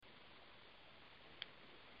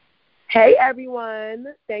Hey everyone,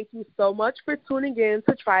 thank you so much for tuning in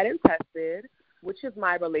to Tried and Tested, which is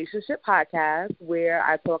my relationship podcast where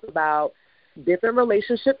I talk about different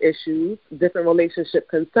relationship issues, different relationship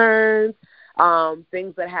concerns,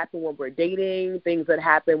 things that happen when we're dating, things that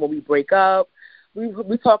happen when we break up.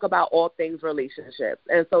 We talk about all things relationships.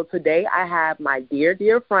 And so today I have my dear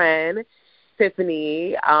friend,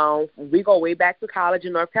 Tiffany. We go way back to college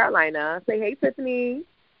in North Carolina. Say hey, Tiffany.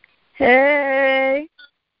 Hey.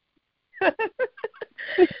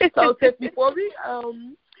 So, Tiff, before we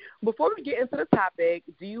get into the topic,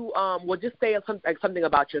 do you well just say something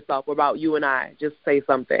about yourself or about you and I? Just say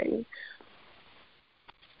something.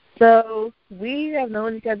 So we have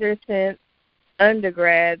known each other since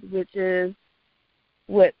undergrad, which is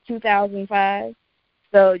 2005.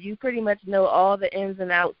 So you pretty much know all the ins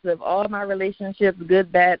and outs of all of my relationships,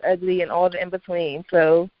 good, bad, ugly, and all the in between.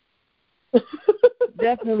 So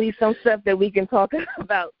definitely some stuff that we can talk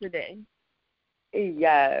about today.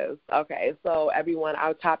 Yes. Okay. So, everyone,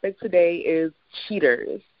 our topic today is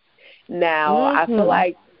cheaters. Now, I feel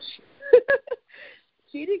like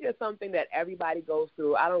cheating is something that everybody goes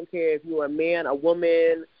through. I don't care if you're a man, a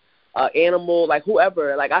woman, an animal, like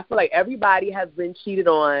whoever. Like, I feel like everybody has been cheated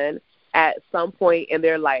on at some point in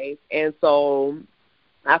their life. And so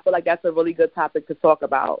I feel like that's a really good topic to talk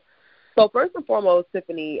about. So, first and foremost,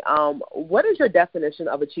 Tiffany, what is your definition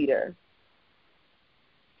of a cheater?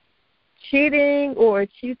 Cheating or a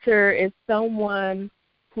cheater is someone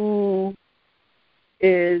who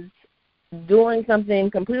is doing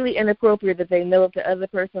something completely inappropriate that they know if the other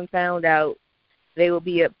person found out, they will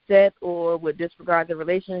be upset or would disregard the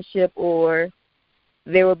relationship, or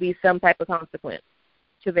there will be some type of consequence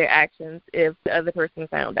to their actions if the other person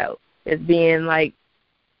found out. It's being, like,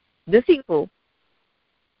 deceitful.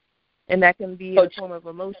 And that can be in the form of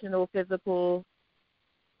emotional, physical,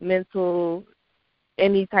 mental,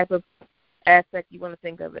 any type of aspect you want to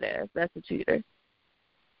think of it as. That's a cheater.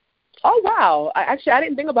 Oh, wow. I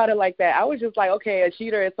didn't think about it like that. I was just like, okay, a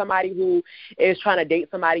cheater is somebody who is trying to date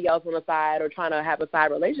somebody else on the side or trying to have a side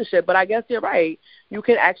relationship. But I guess you're right. You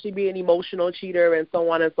can actually be an emotional cheater and so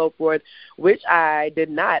on and so forth, which I did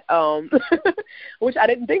not, which I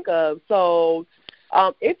didn't think of. So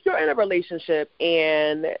if you're in a relationship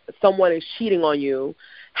and someone is cheating on you,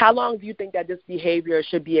 how long do you think that this behavior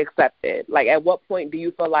should be accepted? Like, at what point do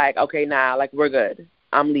you feel like, okay, like, we're good,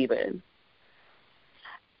 I'm leaving?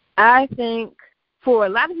 I think for a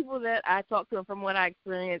lot of people that I talk to and from what I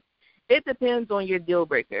experienced, it depends on your deal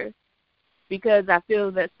breaker. Because I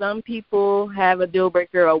feel that some people have a deal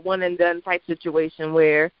breaker, a one-and-done type situation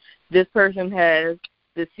where this person has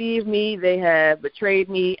deceived me, they have betrayed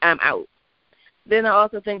me, I'm out. Then I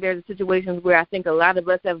also think there's situations where I think a lot of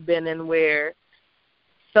us have been in where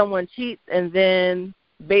someone cheats, and then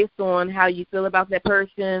based on how you feel about that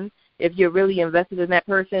person, if you're really invested in that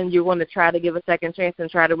person, you're going to try to give a second chance and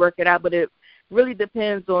try to work it out. But it really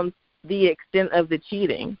depends on the extent of the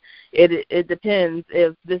cheating. It depends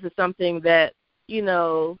if this is something that,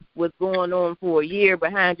 was going on for a year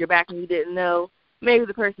behind your back and you didn't know, maybe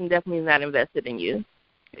the person definitely is not invested in you.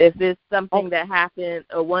 If it's something that happened,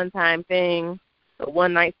 a one-time thing, a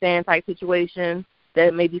one-night stand type situation,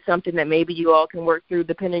 that may be something that maybe you all can work through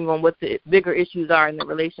depending on what the bigger issues are in the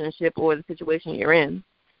relationship or the situation you're in.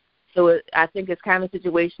 So I think it's kind of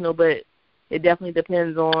situational, but it definitely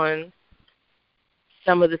depends on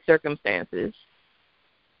some of the circumstances.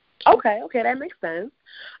 Okay, that makes sense.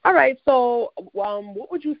 All right, so what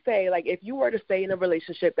would you say, like, if you were to stay in a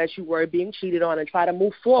relationship that you were being cheated on and try to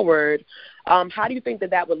move forward, how do you think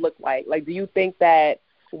that would look like? Like, do you think that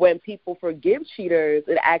when people forgive cheaters,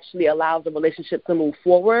 it actually allows the relationship to move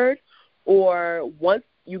forward? Or once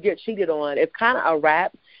you get cheated on, it's kind of a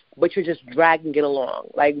wrap, but you're just dragging it along?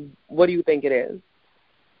 Like, what do you think it is?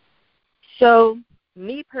 So,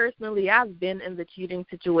 me personally, I've been in the cheating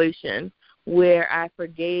situation where I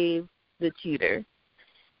forgave the cheater.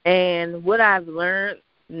 And what I've learned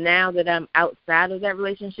now that I'm outside of that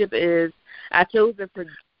relationship is I chose to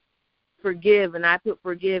forgive, and I put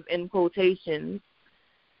forgive in quotations,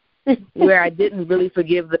 where I didn't really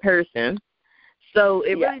forgive the person. So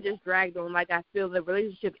it really just dragged on. Like, I feel the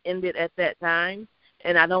relationship ended at that time,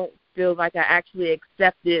 and I don't feel like I actually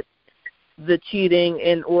accepted the cheating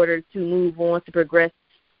in order to move on, to progress,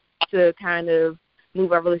 to kind of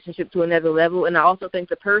move our relationship to another level. And I also think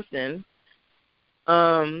the person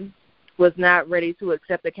was not ready to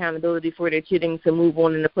accept accountability for their cheating to move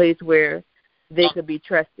on in a place where they could be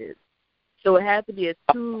trusted. So it has to be a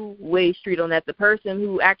two-way street on that. The person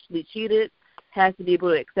who actually cheated has to be able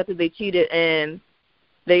to accept that they cheated, and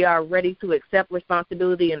they are ready to accept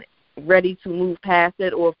responsibility and ready to move past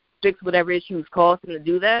it or fix whatever issues caused them to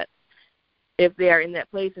do that. if they are in that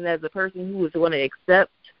place, and as a person who is going to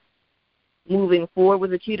accept moving forward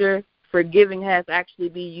with a cheater, forgiving has to actually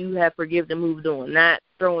be you have forgiven and moved on, not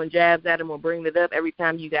throwing jabs at them or bringing it up every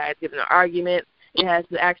time you guys get in an argument. It has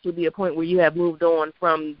to actually be a point where you have moved on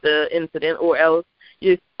from the incident, or else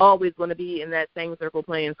you're always going to be in that same circle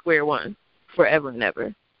playing square one forever and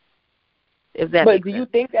ever. If that but makes do sense. you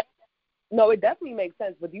think that? No, it definitely makes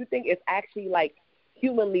sense. But do you think it's actually like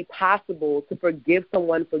humanly possible to forgive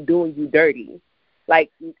someone for doing you dirty?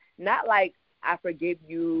 Like, not like I forgive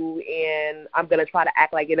you and I'm gonna try to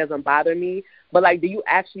act like it doesn't bother me, but like, do you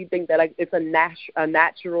actually think that like it's a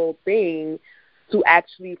natural thing to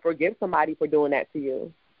actually forgive somebody for doing that to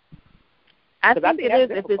you? I think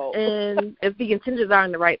it is if the intentions are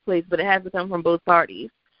in the right place, but it has to come from both parties.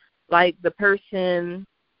 Like, the person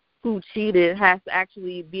who cheated has to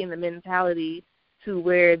actually be in the mentality to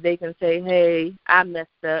where they can say, hey, I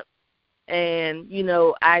messed up, and, you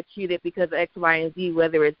know, I cheated because of X, Y, and Z,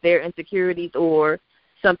 whether it's their insecurities or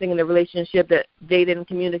something in the relationship that they didn't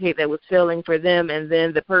communicate that was failing for them, and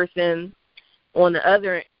then the person on the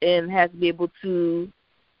other end has to be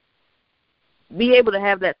able to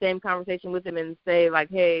have that same conversation with them and say, like,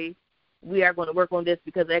 hey, we are going to work on this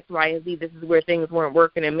because X, Y, and Z, this is where things weren't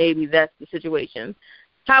working, and maybe that's the situation.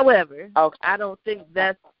 However, I don't think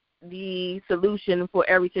that's the solution for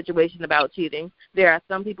every situation about cheating. There are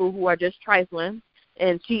some people who are just trifling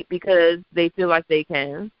and cheat because they feel like they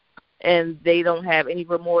can, and they don't have any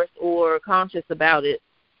remorse or conscience about it.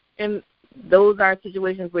 And those are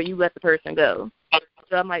situations where you let the person go.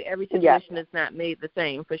 So I'm like, every situation is not made the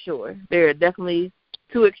same, for sure. There are definitely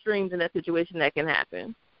two extremes in that situation that can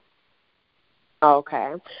happen.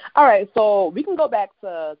 Okay. All right. So we can go back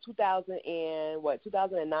to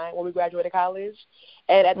 2009 when we graduated college.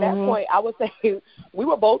 And at that point, I would say we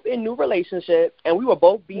were both in new relationships and we were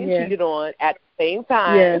both being cheated on at the same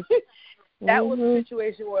time. That was a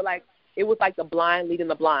situation where, like, it was like the blind leading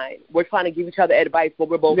the blind. We're trying to give each other advice, but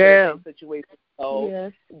we're both in the same situation.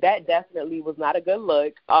 So that definitely was not a good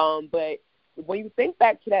look. But when you think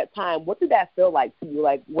back to that time, what did that feel like to you?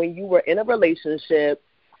 Like, when you were in a relationship,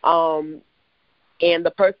 and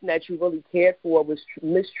the person that you really cared for was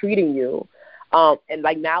mistreating you, and,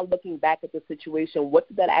 like, now looking back at the situation, what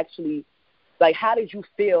did that actually, like, how did you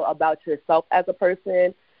feel about yourself as a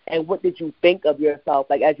person, and what did you think of yourself,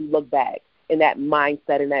 like, as you look back in that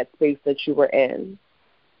mindset, in that space that you were in?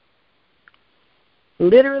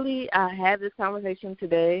 Literally, I had this conversation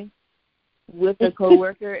today with a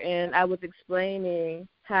coworker, and I was explaining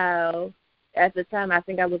how, at the time, I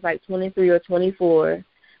think I was like 23 or 24,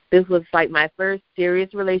 this was like my first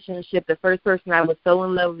serious relationship, the first person I was so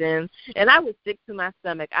in love in, and I was sick to my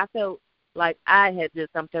stomach. I felt like I had did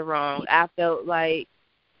something wrong. I felt like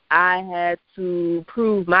I had to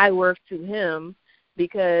prove my worth to him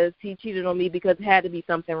because he cheated on me, because it had to be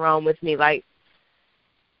something wrong with me, like,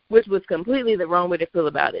 which was completely the wrong way to feel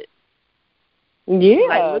about it. Yeah,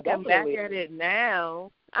 like, looking back at it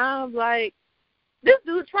now, I'm like, this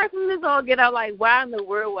dude trifling this all get out. Like, why in the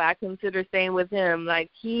world would I consider staying with him?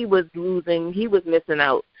 Like, he was losing. He was missing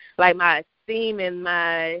out. Like, my esteem and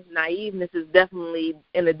my naiveness is definitely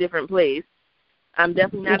in a different place. I'm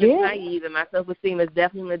definitely not as naive, and my self-esteem is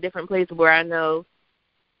definitely in a different place where I know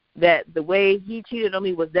that the way he cheated on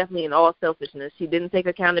me was definitely in all selfishness. He didn't take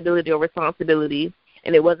accountability or responsibility,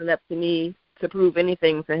 and it wasn't up to me to prove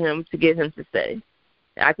anything to him to get him to stay.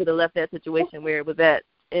 I could have left that situation where it was at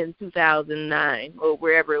in 2009 or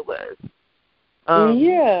wherever it was.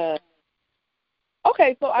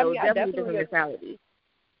 Okay, so I mean, I definitely different mentality.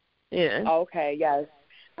 Yeah. Okay, yes.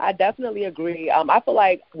 I definitely agree. I feel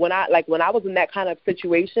like when I was in that kind of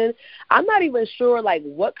situation, I'm not even sure like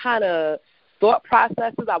what kind of thought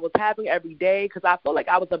processes I was having every day, because I feel like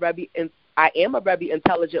I am a very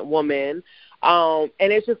intelligent woman, and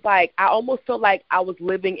it's just like I almost feel like I was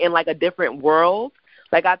living in like a different world.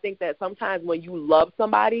 Like, I think that sometimes when you love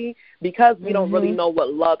somebody, because we don't really know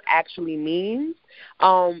what love actually means,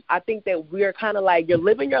 I think that we're kind of like, you're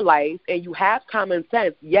living your life and you have common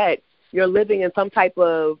sense, yet you're living in some type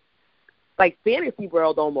of, like, fantasy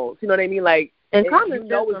world almost. You know what I mean? Like, and common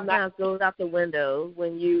sense sometimes goes out the window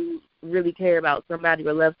when you really care about somebody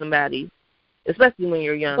or love somebody, especially when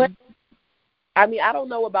you're young. But, I mean, I don't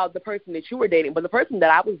know about the person that you were dating, but the person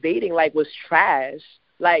that I was dating, like, was trash.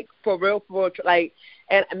 Like, for real, like,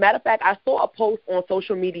 and matter of fact, I saw a post on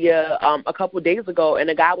social media a couple of days ago,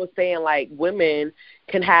 and a guy was saying, like, women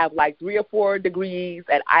can have, like, 3 or 4 degrees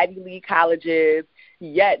at Ivy League colleges,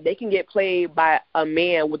 yet they can get played by a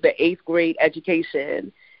man with an 8th grade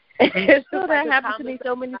education. So that happened to me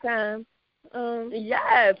so many times.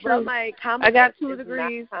 Yes, but I'm like, I got 2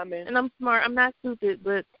 degrees, and I'm smart. I'm not stupid,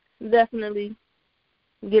 but definitely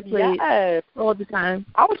get played all the time.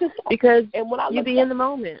 I was just because and when I you be in the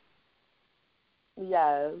moment.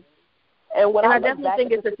 Yes. And I definitely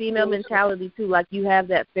think it's a female mentality too. Like you have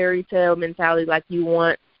that fairy tale mentality, like you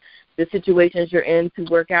want the situations you're in to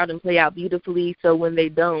work out and play out beautifully. So when they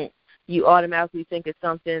don't, you automatically think it's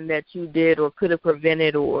something that you did or could have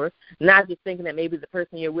prevented, or not just thinking that maybe the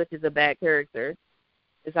person you're with is a bad character.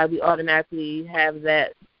 It's like we automatically have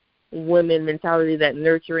that women mentality, that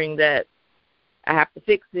nurturing, that I have to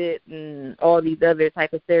fix it, and all these other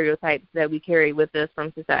type of stereotypes that we carry with us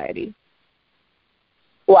from society.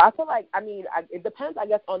 Well, I feel like, it depends, I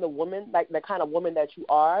guess, on the woman, like the kind of woman that you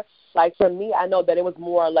are. Like, for me, I know that it was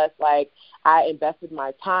more or less like I invested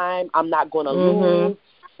my time. I'm not going to lose.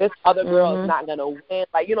 This other girl is not going to win.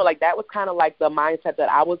 Like, like that was kind of like the mindset that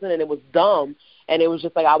I was in, and it was dumb. And it was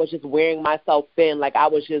just like I was just wearing myself thin. Like, I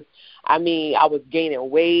was gaining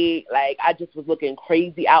weight. Like, I just was looking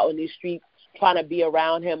crazy out in these streets, trying to be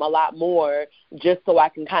around him a lot more just so I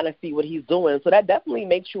can kind of see what he's doing. So that definitely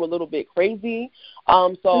makes you a little bit crazy.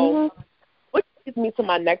 Which leads me to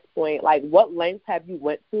my next point. Like, what lengths have you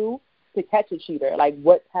went to catch a cheater? Like,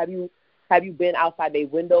 what have you been outside their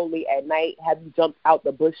window late at night? Have you jumped out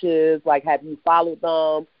the bushes? Like, have you followed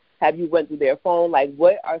them? Have you went through their phone? Like,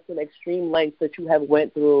 what are some extreme lengths that you have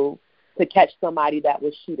went through to catch somebody that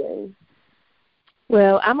was cheating?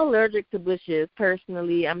 Well, I'm allergic to bushes,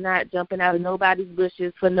 personally. I'm not jumping out of nobody's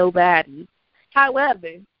bushes for nobody.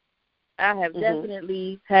 However, I have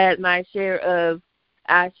definitely had my share of,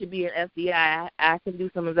 I should be an FBI. I can do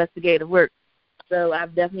some investigative work. So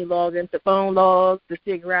I've definitely logged into phone logs to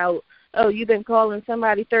figure out, oh, you've been calling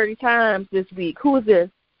somebody 30 times this week. Who is this?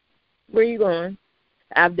 Where are you going?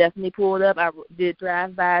 I've definitely pulled up. I did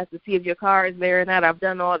drive-bys to see if your car is there or not. I've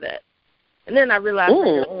done all that. And then I realized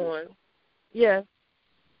later on, yeah,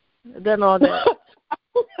 I've done all that.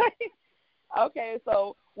 Okay,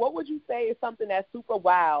 so what would you say is something that's super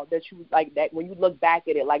wild that you like, that when you look back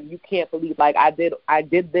at it, like you can't believe, like I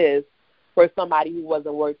did this for somebody who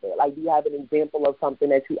wasn't worth it? Like, do you have an example of something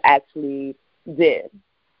that you actually did?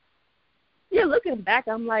 Yeah, looking back,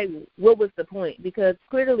 I'm like, what was the point? Because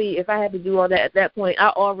clearly, if I had to do all that at that point, I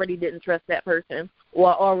already didn't trust that person, or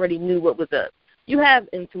I already knew what was up. You have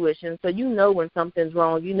intuition, so you know when something's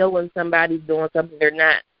wrong. You know when somebody's doing something they're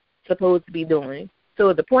not supposed to be doing. So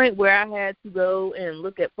at the point where I had to go and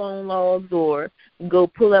look at phone logs or go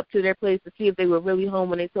pull up to their place to see if they were really home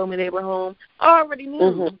when they told me they were home, I already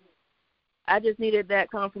knew. I just needed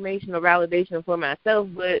that confirmation or validation for myself.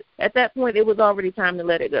 But at that point, it was already time to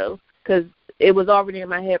let it go, because it was already in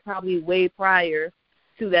my head probably way prior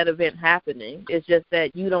to that event happening. It's just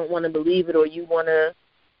that you don't want to believe it, or you want to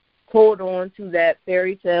hold on to that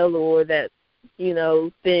fairy tale, or that,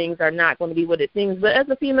 things are not going to be what it seems. But as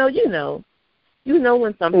a female, you know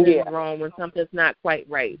when something's wrong, when something's not quite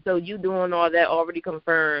right. So you doing all that already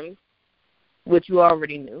confirms what you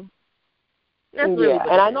already knew. That's really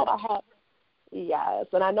and I know I had. Yes,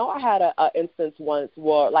 and I know I had a instance once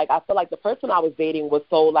where, like, I feel like the person I was dating was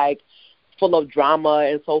so, like, full of drama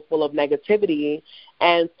and so full of negativity.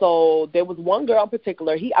 And so there was one girl in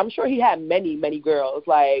particular. I'm sure he had many, many girls.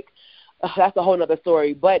 Like, that's a whole other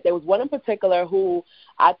story. But there was one in particular who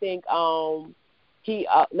I think he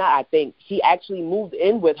actually moved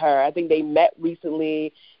in with her. I think they met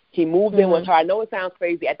recently. He moved in with her. I know it sounds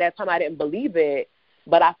crazy. At that time, I didn't believe it.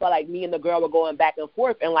 But I felt like me and the girl were going back and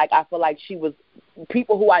forth, and, like, I feel like she was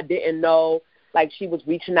people who I didn't know, like, she was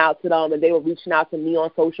reaching out to them, and they were reaching out to me on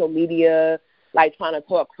social media, like, trying to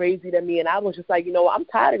talk crazy to me. And I was just like, I'm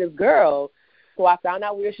tired of this girl. So I found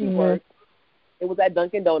out where she worked. It was at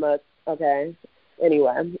Dunkin' Donuts, okay?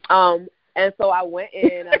 Anyway, and so I went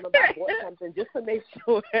in, and I remember I bought something just to make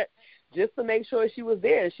sure she was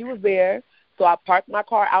there. And she was there. So I parked my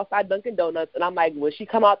car outside Dunkin' Donuts, and I'm like, when she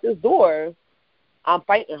come out this door, I'm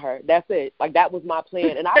fighting her. That's it. Like, that was my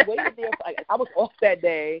plan. And I waited there for, like, I was off that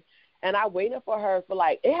day, and I waited for her for,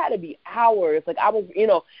 like, it had to be hours. Like, I was,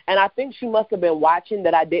 and I think she must have been watching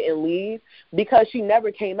that I didn't leave, because she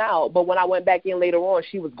never came out. But when I went back in later on,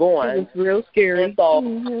 she was gone. It was real scary. And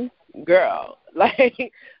so, girl,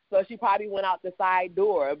 like, so she probably went out the side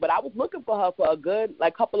door. But I was looking for her for a good,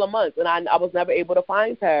 like, couple of months, and I was never able to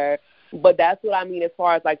find her. But that's what I mean as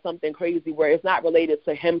far as, like, something crazy where it's not related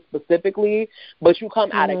to him specifically, but you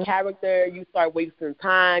come out of character, you start wasting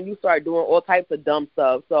time, you start doing all types of dumb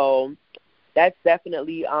stuff. So that's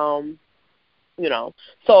definitely,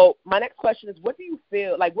 So my next question is, what did you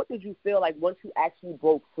feel like once you actually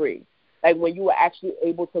broke free? Like, when you were actually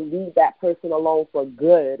able to leave that person alone for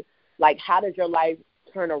good, like, how did your life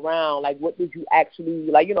turn around? Like, what did you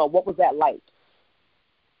actually, like, what was that like?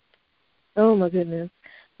 Oh, my goodness.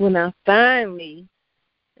 when I finally,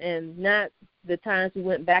 and not the times we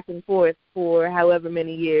went back and forth for however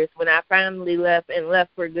many years, when I finally left and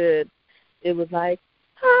left for good, it was like,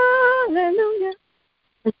 hallelujah.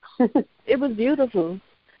 It was beautiful.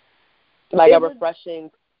 Like a refreshing.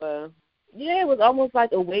 Yeah, it was almost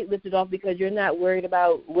like a weight lifted off, because you're not worried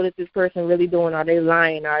about what is this person really doing. Are they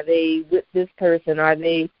lying? Are they with this person?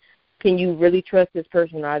 Can you really trust this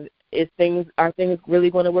person? Are things really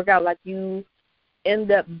going to work out? Like, you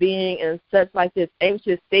end up being in such like this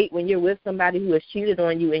anxious state when you're with somebody who has cheated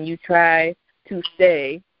on you, and you try to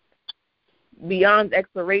stay beyond the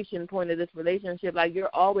expiration point of this relationship. Like,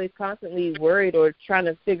 you're always constantly worried or trying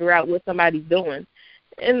to figure out what somebody's doing.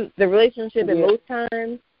 In the relationship, and most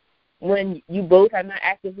times when you both are not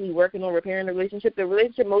actively working on repairing the relationship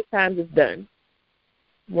most times is done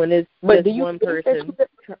when it's just one person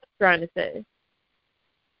trying to say.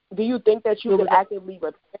 Do you think that you could actively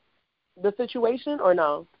repair the situation or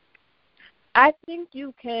no? I think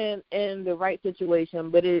you can in the right situation,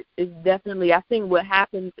 but it's definitely, I think what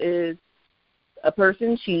happens is a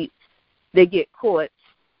person cheats, they get caught.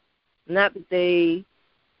 Not that they,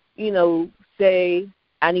 say,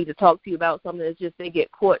 I need to talk to you about something. It's just they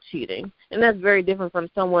get caught cheating. And that's very different from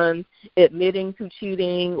someone admitting to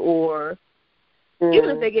cheating, or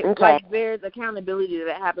even if they get, like, there's accountability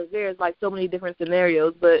that happens. There's, like, so many different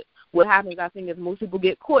scenarios. But what happens, I think, is most people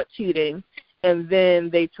get caught cheating, and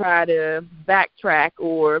then they try to backtrack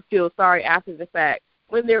or feel sorry after the fact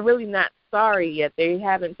when they're really not sorry yet. They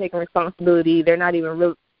haven't taken responsibility. They're not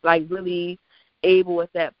even really able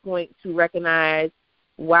at that point to recognize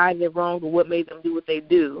why they're wrong or what made them do what they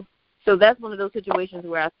do. So that's one of those situations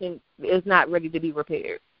where I think it's not ready to be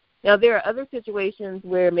repaired. Now, there are other situations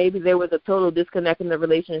where maybe there was a total disconnect in the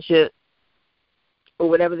relationship or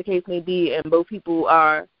whatever the case may be, and both people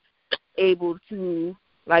are able to,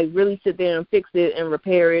 like, really sit there and fix it and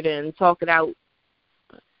repair it and talk it out.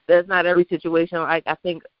 That's not every situation. I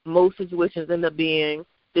think most situations end up being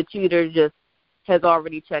the cheater just has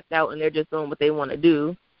already checked out and they're just doing what they want to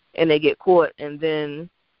do, and they get caught and then,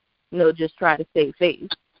 just try to save face.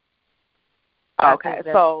 Okay,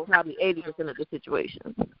 so probably 80% of the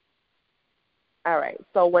situation. All right.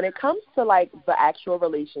 So when it comes to, like, the actual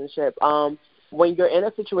relationship, when you're in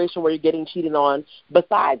a situation where you're getting cheated on,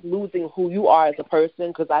 besides losing who you are as a person,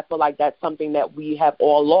 because I feel like that's something that we have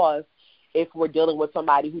all lost if we're dealing with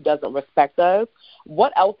somebody who doesn't respect us,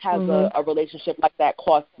 what else has a relationship like that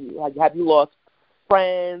cost you? Like, have you lost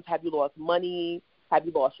friends? Have you lost money? Have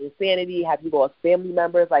you lost your sanity? Have you lost family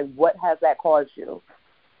members? Like, what has that cost you?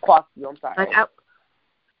 I'm sorry.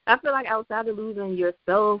 I feel like outside of losing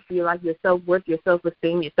yourself, your self-worth, your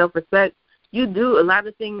self-esteem, your self-respect, a lot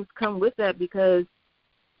of things come with that, because,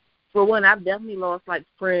 for one, I've definitely lost, like,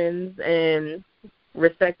 friends and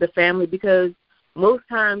respect the family, because most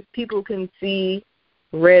times people can see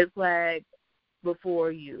red flags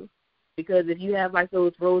before you. Because if you have, like,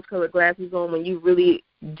 those rose-colored glasses on when you really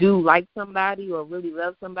do like somebody or really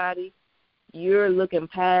love somebody, you're looking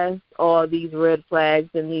past all these red flags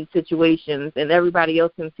in these situations, and everybody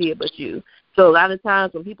else can see it but you. So a lot of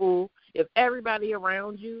times if everybody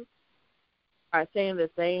around you are saying the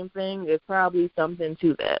same thing, there's probably something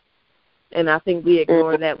to that. And I think we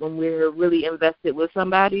ignore that when we're really invested with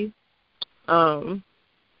somebody. So,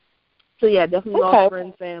 yeah, definitely lost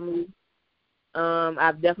friends, family.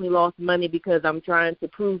 I've definitely lost money because I'm trying to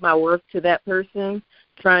prove my worth to that person,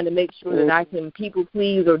 trying to make sure that I can people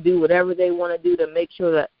please or do whatever they want to do to make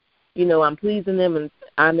sure that, I'm pleasing them and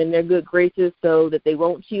I'm in their good graces so that they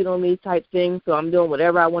won't cheat on me type thing. So I'm doing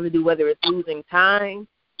whatever I want to do, whether it's losing time,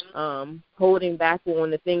 holding back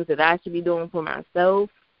on the things that I should be doing for myself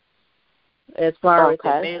as far as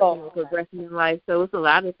advancing and progressing in life. So it's a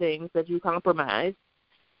lot of things that you compromise.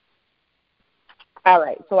 All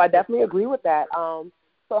right, so I definitely agree with that.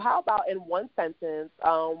 So how about in one sentence,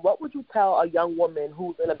 what would you tell a young woman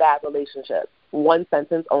who's in a bad relationship? One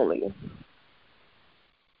sentence only.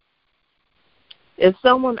 If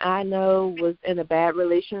someone I know was in a bad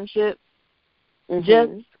relationship,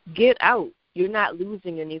 just get out. You're not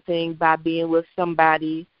losing anything by being with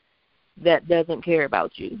somebody that doesn't care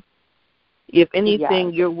about you. If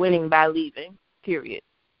anything, you're winning by leaving, period.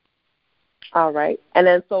 All right. And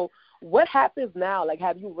then so what happens now? Like,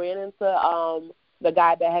 have you ran into the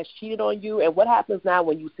guy that has cheated on you, and what happens now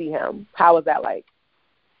when you see him? How is that like?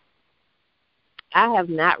 I have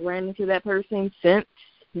not ran into that person since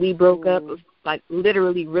we broke up, like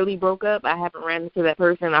literally really broke up. I haven't ran into that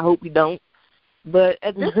person. I hope we don't. But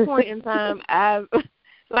at this point in time,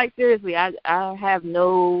 seriously, I feel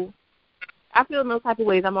no type of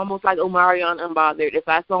ways. I'm almost like Omarion unbothered. If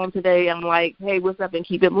I saw him today, I'm like, hey, what's up, and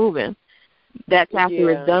keep it moving. That chapter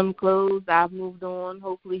is done, closed. I've moved on.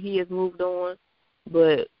 Hopefully he has moved on.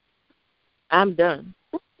 But I'm done.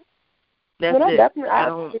 That's it.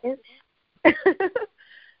 Definitely,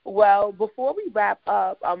 Well, before we wrap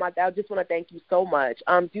up, I just want to thank you so much.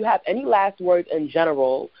 Do you have any last words in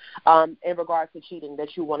general in regards to cheating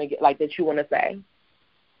that you want to say?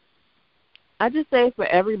 I just say for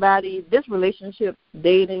everybody, this relationship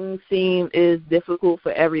dating scene is difficult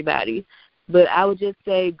for everybody. But I would just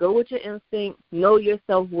say go with your instinct, know your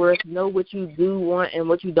self-worth, know what you do want and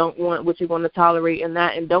what you don't want, what you're going to tolerate and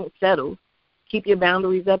not, and don't settle. Keep your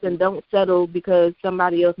boundaries up and don't settle because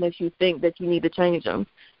somebody else makes you think that you need to change them.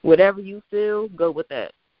 Whatever you feel, go with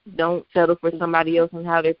that. Don't settle for somebody else and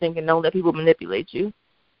how they're thinking. Don't let people manipulate you.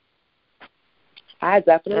 I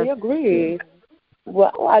definitely agree.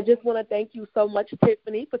 Well, I just want to thank you so much,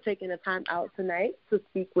 Tiffany, for taking the time out tonight to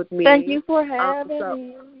speak with me. Thank you for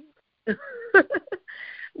having me.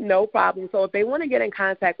 No problem. So if they want to get in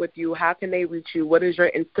contact with you, how can they reach you? What is your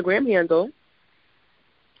Instagram handle?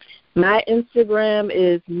 My Instagram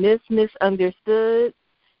is Misunderstood,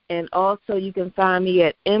 and also you can find me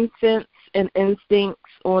at Infants and Instincts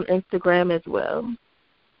on Instagram as well.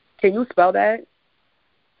 Can you spell that?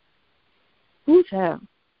 Who's how?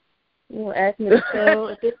 You want to ask me to spell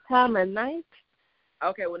at this time of night?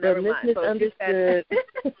 Okay, well, never mind. Misunderstood.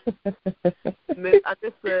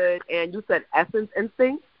 Misunderstood, and you said Essence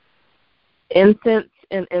Instincts? Incense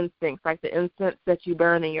and Instincts, like the incense that you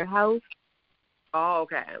burn in your house. Oh,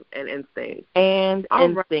 okay, and Instincts. And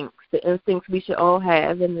instincts, the instincts we should all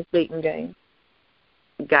have in this dating game.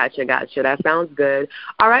 Gotcha. That sounds good.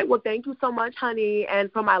 All right, well, thank you so much, honey.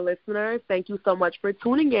 And for my listeners, thank you so much for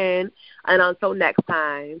tuning in. And until next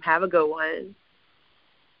time, have a good one.